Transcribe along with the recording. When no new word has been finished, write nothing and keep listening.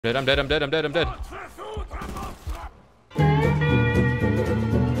Dead, I'm dead, I'm dead, I'm dead, I'm dead.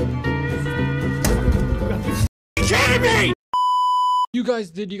 Kidding me? You guys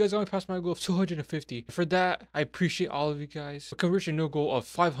got me past my goal of 250. For that, I appreciate all of you guys. We're reaching a new goal of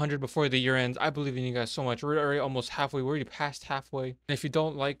 500 before the year ends. I believe in you guys so much. We're already almost halfway. We're already past halfway. And if you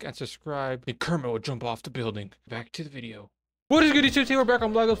don't like and subscribe, then Kermit will jump off the building. Back to the video. What is good, YouTube team? We're back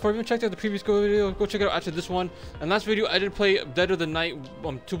on Vlogos. If you haven't checked out the previous video, go check it out after this one. And last video, I did play Dead of the Night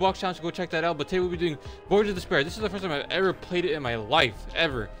 2-box challenge, so go check that out. But today we'll be doing Voyage of Despair. This is the first time I've ever played it in my life,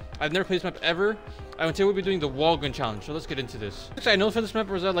 ever. I've never played this map ever. And today we'll be doing the wall gun challenge, so let's get into this. Actually, I know for this map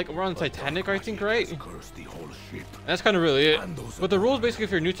was that like we're on the Titanic, I think, right? That's kind of really it. But the rules, basically,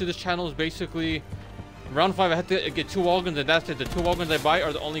 if you're new to this channel, is basically round 5. I have to get 2 wall guns, and that's it. The 2 wall guns I buy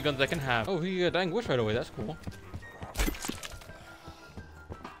are the only guns I can have. Oh, he got Dying Wish right away. That's cool.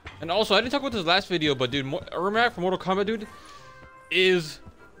 And also, I didn't talk about this last video, but dude, Ermac from Mortal Kombat, dude, is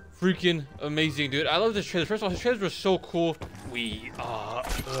freaking amazing, dude. I love this trailer. First of all, his trailers were so cool. We are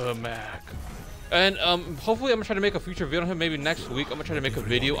Ermac. And hopefully I'm gonna try to make a future video on him. Maybe next week I'm gonna try to make a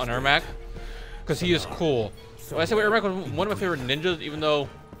video on Ermac, because he is cool. So I said Ermac was one of my favorite ninjas, even though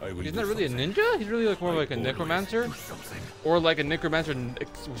he's not really a ninja. He's really like more like a necromancer, or like a necromancer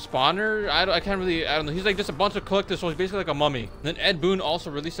spawner. I can't really, I don't know. He's like just a bunch of collectors, so he's basically like a mummy. And then Ed Boon also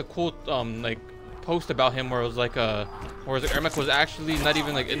released a cool like post about him where it was like Ermac was actually not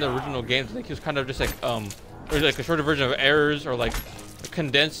even like in the original games. Like he was kind of just like or like a shorter version of errors, or like a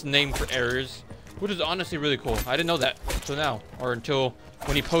condensed name for errors, which is honestly really cool. I didn't know that until now, or until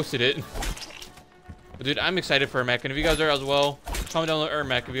when he posted it. But dude, I'm excited for Ermac, and if you guys are as well, comment down below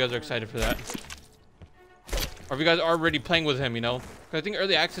Ermac if you guys are excited for that, or if you guys are already playing with him, you know. Because I think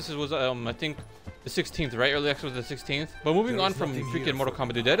early access was I think the 16th, right? Early access was the 16th. But moving on from freaking Mortal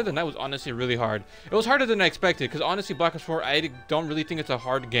Kombat, dude, Dead of the Night was honestly really hard. It was harder than I expected, because honestly, Black Ops 4, I don't really think it's a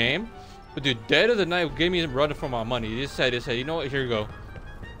hard game. But dude, Dead of the Night gave me a run for my money. He just said, you know what, here you go.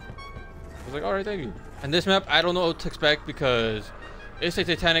 I was like, all right, thank you. And this map, I don't know what to expect, because it's a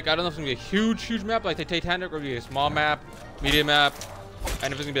Titanic. I don't know if it's gonna be a huge map like the Titanic, or be a small map, medium map,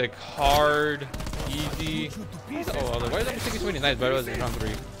 and if it's gonna be like hard, easy. Oh, why is that taking so many knives? But it was round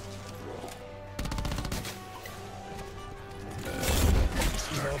 3.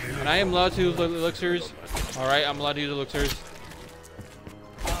 And I am allowed to use elixirs. All right, I'm allowed to use elixirs.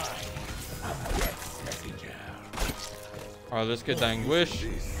 All right, let's get Dying Wish.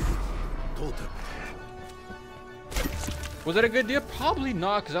 Was that a good deal? Probably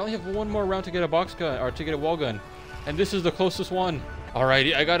not, because I only have one more round to get a box gun, or to get a wall gun, and this is the closest one.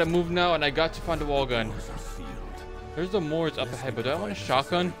 Alrighty, I gotta move now, and I got to find a wall gun. There's the Moors up ahead, but do I want a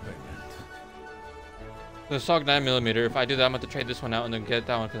shotgun? The SOG 9mm. If I do that, I'm going to trade this one out and then get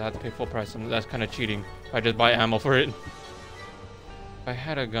that one, because I have to pay full price. And that's kind of cheating if I just buy ammo for it. If I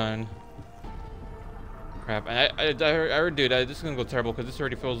had a gun. Crap. And I already, dude, this is going to go terrible, because this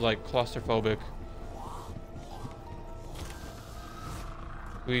already feels like claustrophobic.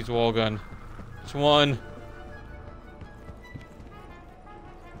 Please, wall gun. It's one.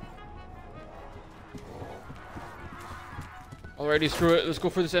 Alrighty, screw it. Let's go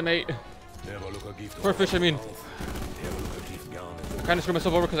for this M8. For fish, I mean. I kind of screwed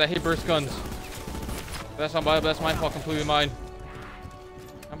myself over because I hate burst guns. That's not that's my fault, completely mine.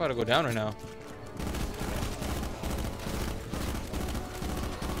 I'm about to go down right now.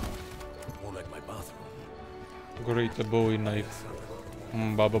 Great boy knife.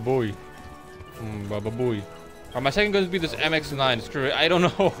 Baba boy. Baba boy. Alright, my second gun is be this MX9. Screw it. I don't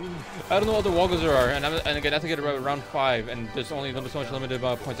know. I don't know what the wall guns there are. And again, I have to get it around 5. And there's only so much limited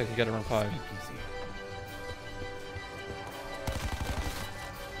amount of points I can get around 5.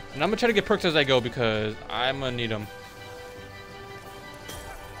 And I'm gonna try to get perks as I go, because I'm gonna need them.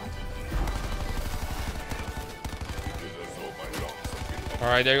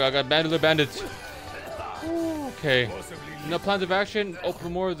 Alright, there you go. I got bandits. Okay. No plans of action.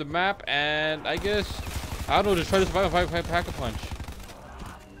 Open more of the map, and I guess I don't know. Just try to survive if I pack a punch.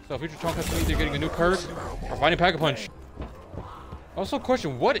 So future chunk has to be either getting a new perk or finding pack a punch. Also,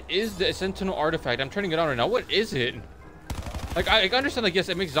 question: what is the Sentinel artifact? I'm turning it on right now. What is it? Like, I understand, like, yes,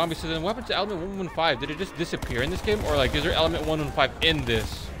 it makes zombies. So then what happened to element 115? Did it just disappear in this game? Or, like, is there element 115 in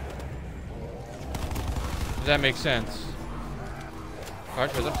this? Does that make sense?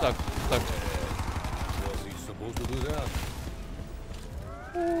 Alright, I'm stuck. Was he supposed to do that?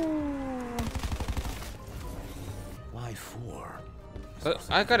 Why 4?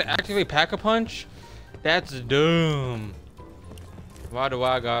 I gotta activate Pack-a-Punch? That's dumb. Why do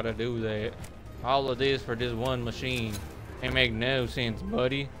I gotta do that? All of this for this one machine. Ain't make no sense,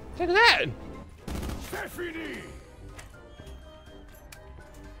 buddy. Check that!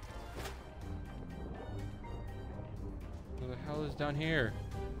 hell is down here?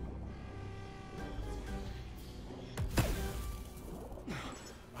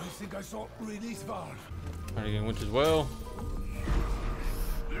 I think I saw release valve. Trying to get winch as well.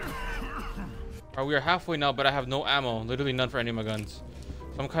 Alright, we are halfway now, but I have no ammo. Literally none for any of my guns.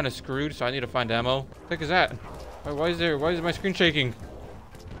 So I'm kind of screwed, so I need to find ammo. What the heck is that? Why is my screen shaking?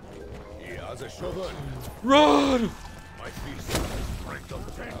 Yeah, the shovel. Run! My feet break up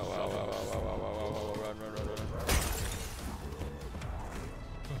the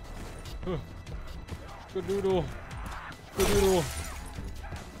Run. Good doodle. Good doodle.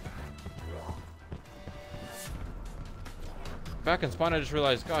 Back in spawn, I just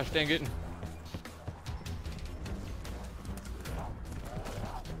realized, gosh dang it.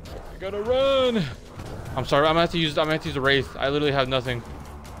 I gotta run. I'm sorry, I'm gonna have to use the Wraith. I literally have nothing.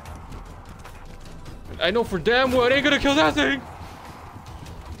 I know for damn well it ain't gonna kill that thing.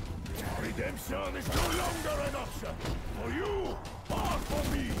 Redemption is no longer an option. For you, far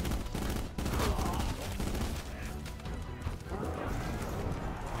from me.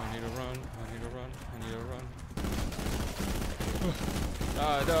 I need to run. I need to run. I need to run.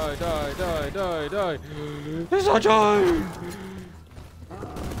 Die, die, die, die, die, die. It's not dying.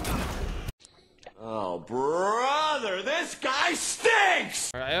 Oh, brother, this guy stinks!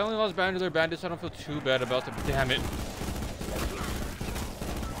 Alright, I only lost Bandular Bandits, so I don't feel too bad about them. Damn it.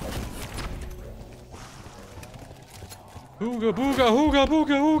 Hooga, booga, hooga,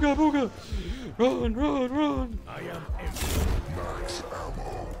 booga, hooga, booga. Run, run, run. I am empty. Max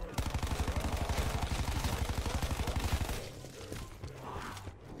ammo.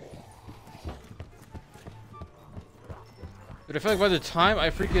 But I feel like by the time I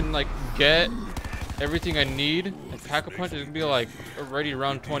freaking like get everything I need and pack a punch, it's gonna be like already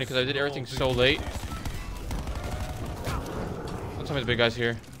around 20 because I did everything so late. Don't tell me the big guy's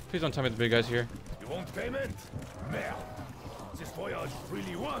here. Please don't tell me the big guy's here. You want payment? Merde. This voyage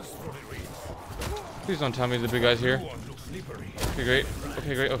really was for the reef. Please don't tell me the big guy's here. One looks slippery. Okay, great.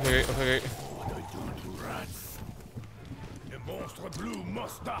 Okay, great. Okay, great. Okay, great. What I do to rats? The monster blue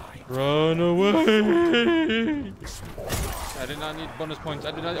must die. Run away! I did not need bonus points.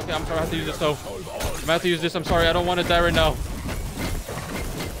 I did not. Okay, I'm sorry. I have to use this though. I'm gonna have to use this. I'm sorry. I don't want to die right now.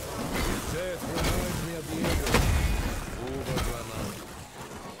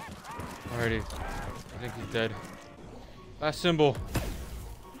 Alrighty. I think he's dead. Last symbol.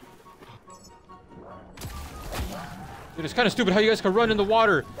 Dude, it's kind of stupid how you guys can run in the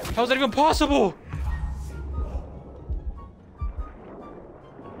water. How is that even possible?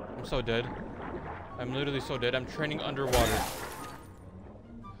 I'm so dead. I'm literally so dead. I'm training underwater.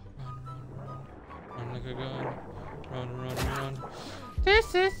 Run like a gun. Run.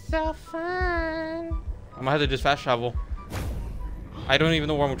 This is so fun. I'm gonna have to just fast travel. I don't even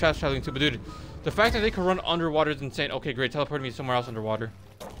know where I'm fast traveling to, but dude, the fact that they can run underwater is insane. Okay, great. Teleport me somewhere else underwater.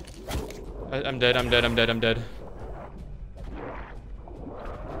 I'm dead.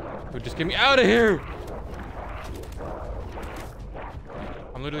 Dude, just get me out of here.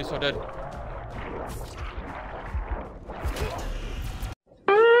 I'm literally so dead.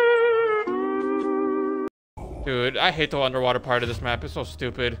 Dude, I hate the underwater part of this map. It's so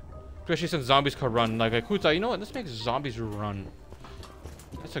stupid. Especially since zombies can run. Like Kuta, you know what? Let's make zombies run.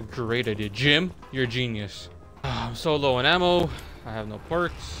 That's a great idea. Jim, you're a genius. I'm so low on ammo. I have no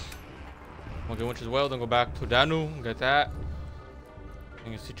perks. I'll get winch as well. Then go back to Danu. Get that.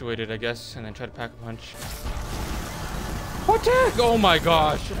 And get situated, I guess. And then try to pack a punch. Attack! Oh my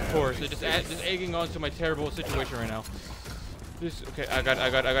gosh! Of course. They're just egging on to my terrible situation right now. Okay, I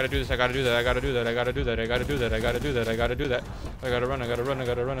gotta do this. I gotta do that. I gotta do that. I gotta do that. I gotta do that. I gotta do that. I gotta do that. I gotta run. I gotta run. I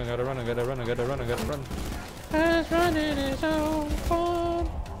gotta run. I gotta run. I gotta run. I gotta run. I gotta run. Cause running is so fun.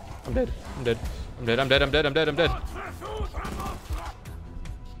 I'm dead. I'm dead. I'm dead. I'm dead. I'm dead. I'm dead. I'm dead.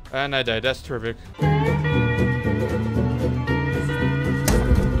 And I died. That's terrific.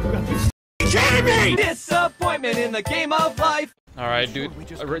 Disappointment in the game of life. All right, dude.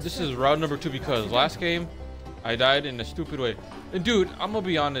 This is round number 2 because last game I died in a stupid way. And dude, I'm gonna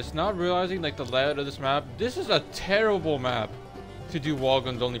be honest, not realizing like the layout of this map, this is a terrible map to do wall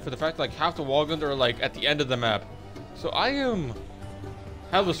guns only for the fact like half the wall guns are like at the end of the map. So I am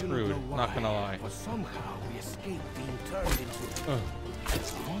hella screwed, not gonna lie. But somehow we escaped being turned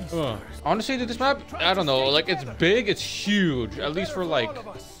into Honestly, dude, this map, I don't know, like it's big, it's huge, at least for like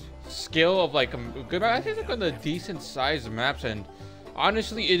scale of like a good map. I think like on the decent sized maps, and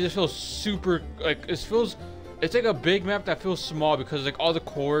honestly it just feels super like it's like a big map that feels small because like all the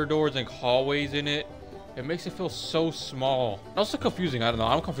corridors and hallways in it, it makes it feel so small. Also confusing. I don't know,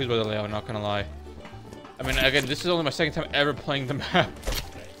 I'm confused by the layout, I'm not gonna lie. I mean, again, this is only my second time ever playing the map.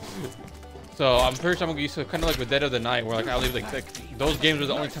 So I'm pretty sure I'm gonna get used to kind of like with Dead of the Night, where like I leave like those games were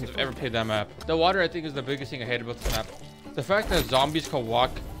the only times I've ever played that map. The water I think is the biggest thing I hate about this map. The fact that zombies can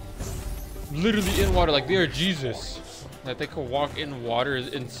walk literally in water, like they are Jesus. That they can walk in water is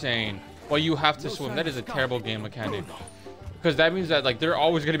insane. Well, you have to swim. That is a terrible game mechanic. Because that means that like they're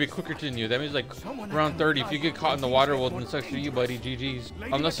always gonna be quicker than you. That means like around 30, if you get caught in the water, well then it sucks for you, buddy. GG's.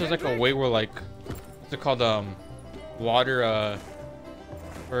 Unless there's like a way where like what's it called, water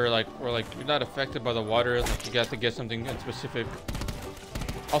where like you're not affected by the water. Like you got to get something in specific.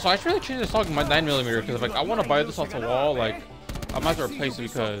 Also, I should really change this to my 9mm because like I want to buy this off the wall. Like I might have to replace it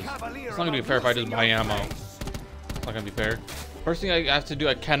because it's not gonna be fair if I just buy ammo. It's not gonna be fair. First thing I have to do,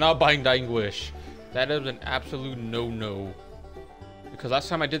 I cannot buy Dying Wish. That is an absolute no-no. Because last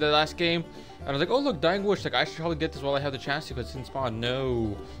time I did that last game, and I was like, oh look, Dying Wish, like I should probably get this while I have the chance to, because it's in spawn.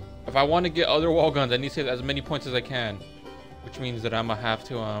 No. If I want to get other wall guns, I need to save as many points as I can. Which means that I'm gonna have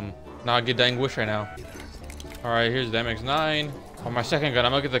to not get Dying Wish right now. Alright, here's the MX-9. On my second gun,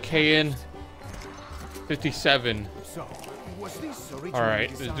 I'm gonna get the KN 57.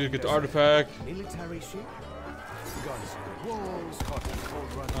 Alright, let's do get the artifact.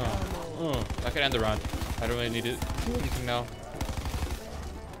 I can end the round. I don't really need it. Anything now.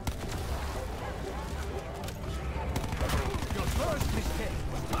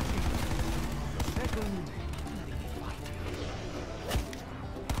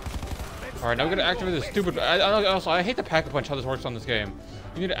 Alright, now we're gonna activate this stupid. Also, I hate the pack-a-punch how this works on this game.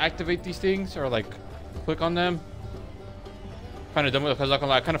 You need to activate these things or like click on them. Kind of dumb because I'm not gonna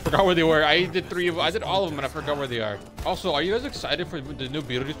lie, I kind of forgot where they were. I did all of them and I forgot where they are. Also, are you guys excited for the new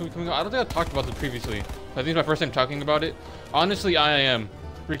Beetlejuice movie coming out? I don't think I talked about this previously. I think it's my first time talking about it. Honestly, I am.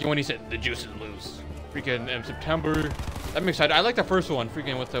 Freaking when he said the juice is loose. Freaking in September. That makes sense. I like the first one.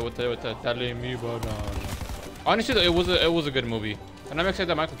 Freaking with the Dale mi banana. Honestly, it was a good movie. And I'm excited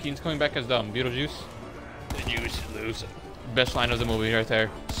that Michael Keaton's coming back as Beetlejuice. The juice is loose. Best line of the movie right there.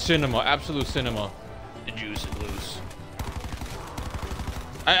 Cinema, absolute cinema. The juice is loose.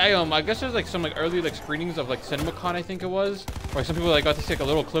 I guess there's like some like early like screenings of like CinemaCon, I think it was, where some people like got to see like a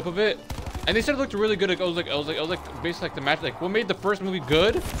little clip of it, and they said it looked really good. Like, it was like basically like the match, like what made the first movie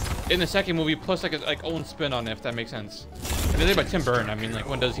good in the second movie, plus like his like own spin on it, if that makes sense. And it's by Tim Burton. I mean, like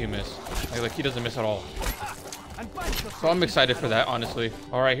when does he miss? Like he doesn't miss at all. So I'm excited for that, honestly.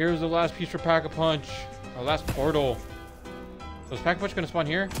 All right, here's the last piece for Pack-a-Punch. Our last portal. So is Pack-a-Punch gonna spawn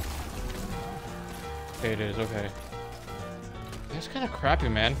here? Okay, it is. Okay. That's kind of crappy,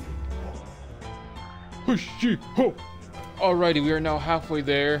 man. Alrighty, we are now halfway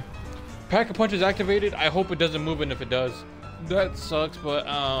there. Pack-a-Punch is activated. I hope it doesn't move, and if it does, that sucks. But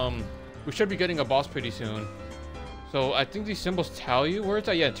we should be getting a boss pretty soon. So I think these symbols tell you where it's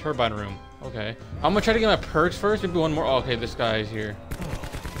at. Yeah, turbine room. Okay, I'm gonna try to get my perks first. Maybe one more. Oh, okay, this guy is here.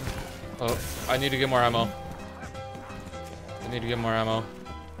 Oh, I need to get more ammo.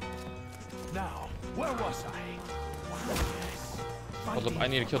 Now, where was I? Hold up, I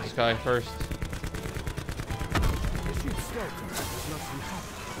need to kill this guy first.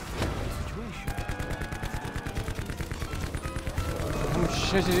 How much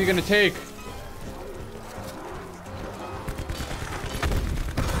shit is he gonna take?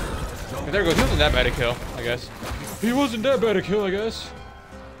 Okay, there he goes. He wasn't that bad a kill, I guess. He wasn't that bad a kill, I guess.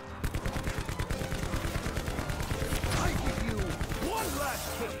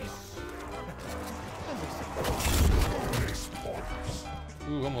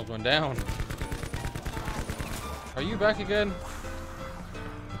 Ooh, almost went down. Are you back again?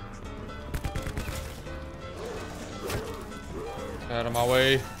 Get out of my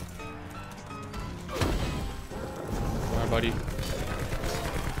way. Alright, buddy.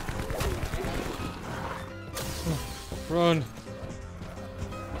 Run.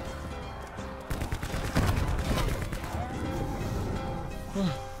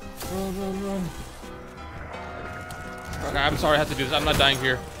 Run. Okay, I'm sorry I have to do this. I'm not dying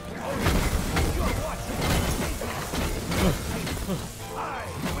here.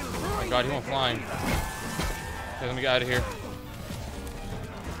 Oh my god, he went flying. Okay, let me get out of here.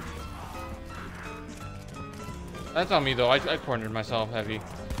 That's on me though. I cornered myself heavy.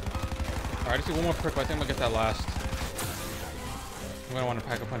 Alright, let's do one more prick, but I think I'm gonna get that last. I'm gonna want to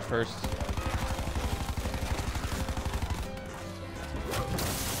Pack-a-Punch first.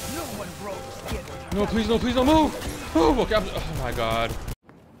 No, please, no, please, don't move! Oh, okay, oh my god.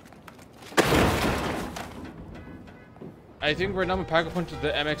 I think right now I'm gonna Pack-a-Punch with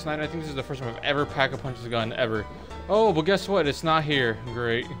the MX-9. I think this is the first time I've ever Pack-a-Punched this gun, ever. Oh, but guess what? It's not here.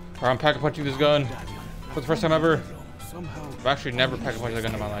 Great. Or I'm Pack-a-Punching this gun for the first time ever. I've actually never Pack-a-Punched a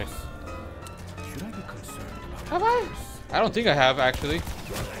gun in my life. Have I? I don't think I have, actually.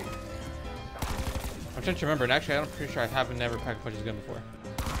 I'm trying to remember, and actually, I'm pretty sure I haven't never packed a punch his gun before.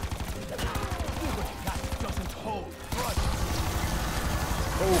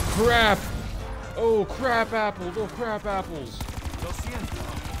 Oh crap! Oh crap apples! Oh crap apples! Lo siento,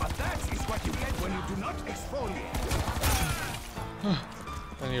 but that is what you get when you do not exfoliate.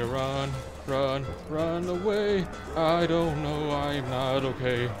 I need to run away. I don't know, I'm not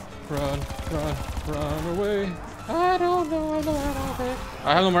okay. Run away. I don't know, I'm not okay.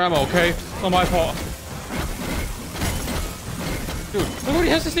 I have no more ammo, okay? It's not my fault. Dude, look what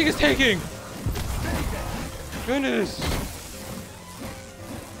this thing is taking! Goodness!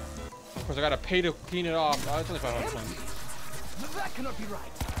 Of course, I gotta pay to clean it off. Oh, it's only 500 points. That cannot be right.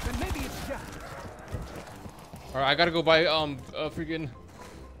 Then maybe it's jammed. Alright, I gotta go buy, freaking...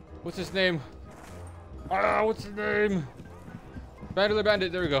 What's his name? Ah, what's his name?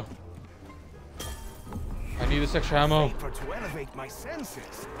 Bandit, there we go. I need this extra ammo. To elevate my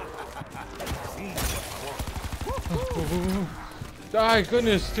senses. Die,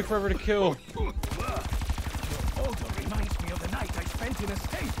 goodness, took forever to kill. Your odor reminds me of the night I spent in a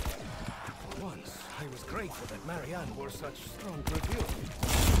stable. Once, I was grateful that Marianne wore such strong perfume.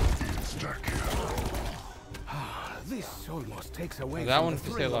 This almost takes away That from one the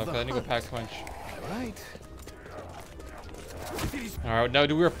can stay thrill alive, of but I the need to go pack hunt. punch. Right. Alright, now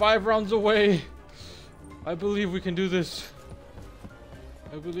dude, we're 5 rounds away. I believe we can do this.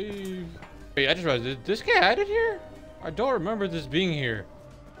 I believe. Wait, I just realized, did this get added here? I don't remember this being here.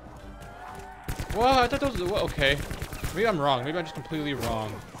 Well, I thought that was, well, okay. Maybe I'm wrong. Maybe I'm just completely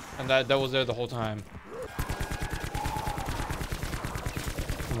wrong. And that was there the whole time.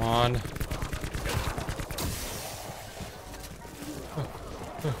 Come on.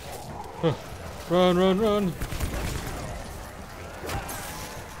 Run.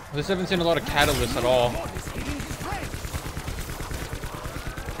 This haven't seen a lot of catalysts at all.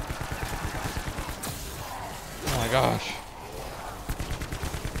 Oh my gosh.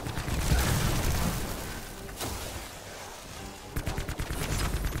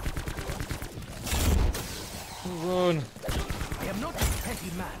 Run. I am not a petty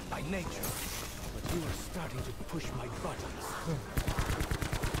man by nature, but you are starting to push my buttons.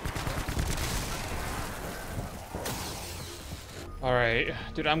 Alright,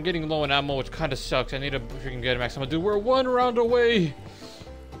 dude, I'm getting low on ammo, which kind of sucks. I need to freaking get max ammo. Dude, we're 1 round away.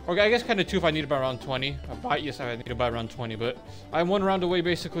 Okay, I guess kind of 2 if I need to buy around 20. Yes, I need to buy around 20, but I'm 1 round away,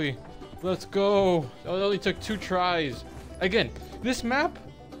 basically. Let's go. It only took 2 tries. Again, this map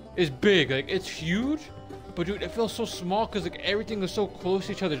is big. Like, it's huge, but dude, it feels so small because like everything is so close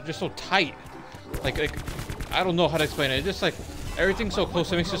to each other. It's just so tight. Like, I don't know how to explain it. It's just like everything's so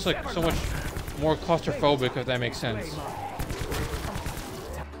close. It makes it just like so much more claustrophobic, if that makes sense.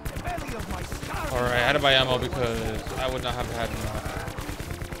 Alright, I had to buy ammo because I would not have had enough.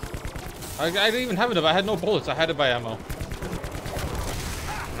 I didn't even have enough. I had no bullets. I had to buy ammo.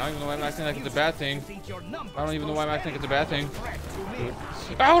 I don't even know why I'm acting like it's a bad thing. I don't even know why I'm acting like it's a bad thing.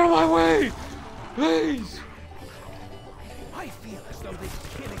 Out of my way! Please! I feel as though this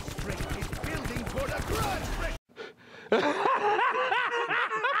killing spree is building toward a grudge.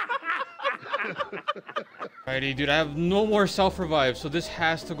 Alrighty, dude, I have no more self-revive, so this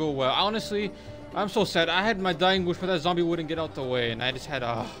has to go well. Honestly, I'm so sad. I had my dying wish, but that zombie wouldn't get out the way, and I just had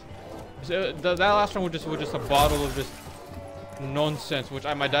that last one was just a bottle of just nonsense, which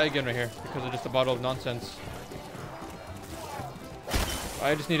I might die again right here because of just a bottle of nonsense.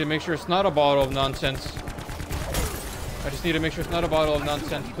 I just need to make sure it's not a bottle of nonsense. I just need to make sure it's not a bottle of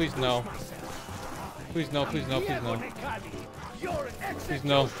nonsense. Please no. Please no. Please no. Please no. Please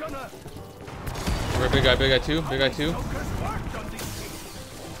no. We're a big guy too. Big guy too.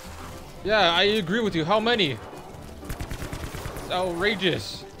 Yeah, I agree with you. How many? It's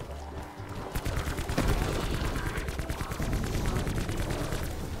outrageous.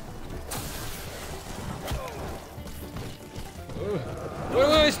 What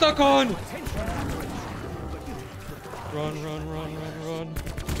am I stuck on? Run.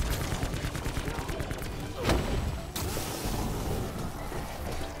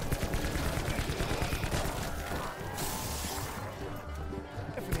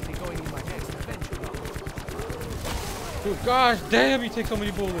 Dude, gosh damn, you take so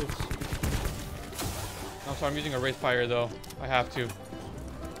many bullets. I'm sorry, I'm using a wraith fire though. I have to.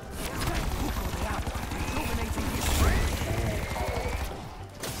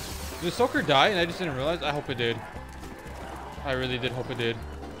 Did the soaker die and I just didn't realize? I hope it did. I really did hope it did.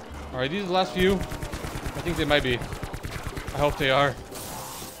 Alright, these are the last few. I think they might be. I hope they are.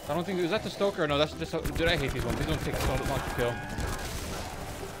 I don't think, is that the stoker? No, that's just, dude, I hate these ones. These ones take so long to kill.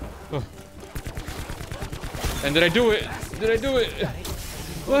 Ugh. And did I do it? Did I do it?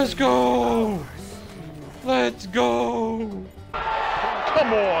 Let's go! Let's go.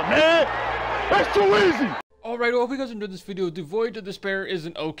 Come on, man. That's too easy. Alright, well, I hope you guys enjoyed this video. The Voyage of Despair is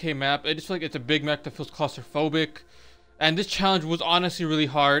an okay map. I just feel like it's a big map that feels claustrophobic. And this challenge was honestly really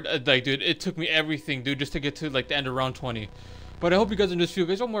hard. Like, dude, it took me everything, dude, just to get to, like, the end of round 20. But I hope you guys enjoyed this video. If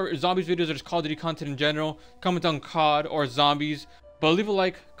you guys want more zombies videos or just Call of Duty content in general, comment on COD or zombies. But leave a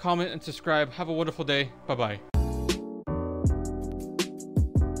like, comment, and subscribe. Have a wonderful day. Bye-bye.